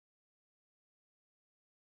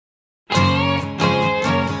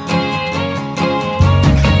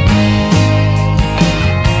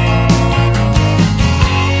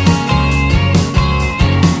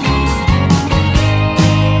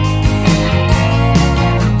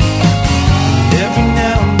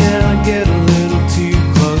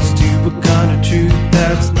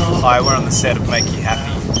Hi, we're on the set of Make You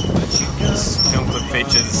Happy. This film clip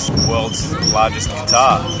features the world's largest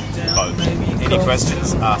guitar boat. Any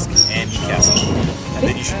questions, ask Andy Castle. And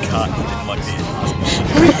then you should cut it like this.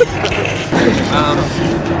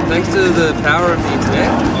 Thanks to the power of the internet,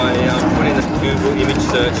 I put in a Google image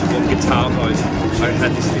search for guitar boat. I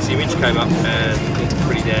had this image came up and it's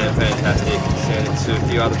pretty damn fantastic. Sent it to a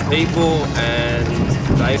few other people and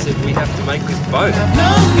they said we have to make this boat.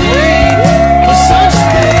 No need for such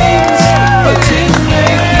things, but to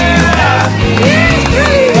make you happy.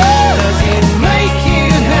 Does it make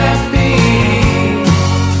you happy?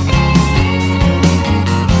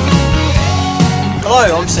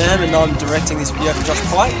 Hello, I'm Sam and I'm directing this video for Josh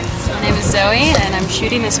Pyke. My name is Zoe and I'm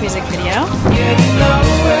shooting this music video. Getting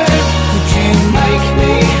nowhere, could you make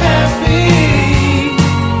me happy?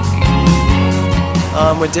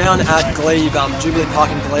 We're down at Glebe, Jubilee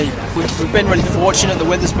Park in Glebe. We've been really fortunate, the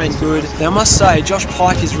weather's been good. Now I must say, Josh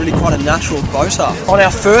Pyke is really quite a natural boater. On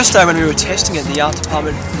our first day when we were testing it, the art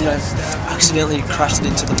department, accidentally crashed it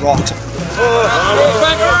into the rocks.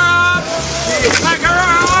 Back her up! Back her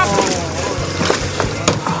up!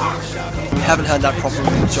 We haven't had that problem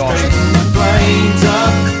with Josh.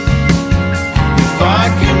 If I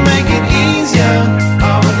could make it easier,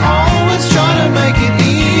 I would always try to make it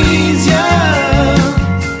easier.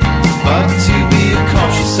 But to be a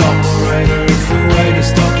cautious operator is the way to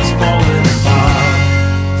stop us falling apart.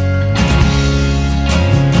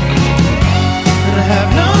 And I have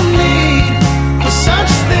no need for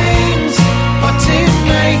such things, but to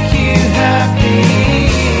make you happy.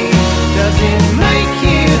 Does it make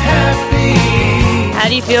you happy? How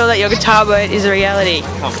do you feel that your guitar boat is a reality?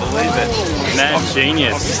 Can't believe it. Man,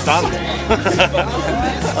 genius. I'm stunned.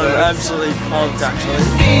 I'm absolutely pumped actually.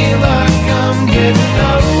 Feel like I'm getting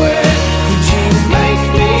nowhere. Could you make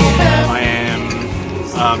me happy? I am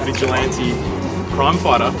a vigilante crime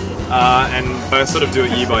fighter, and I sort of do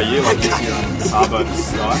it year by year, like this year I'm the harbour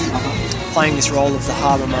guy. Playing this role of the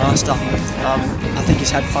harbour master, I think he's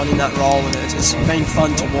had fun in that role and it's been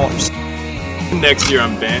fun to watch. Next year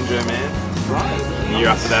I'm banjo man. The year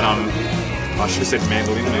after that I should have said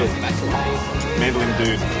mandolin man. Mandolin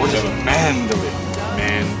dude, whatever. Mandolin.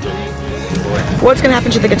 What's going to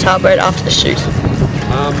happen to the guitar boat after the shoot?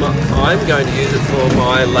 I'm going to use it for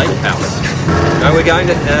my lake house. No, we're going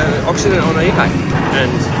to auction it on eBay,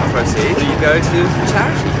 and proceeds you go to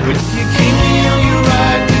charity. You keep me on your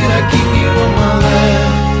right, did I keep you on my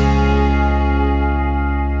left?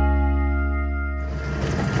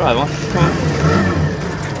 Try one.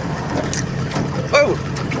 Oh,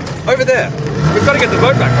 over there. We've got to get the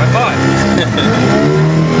boat back, right?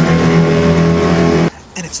 Bye.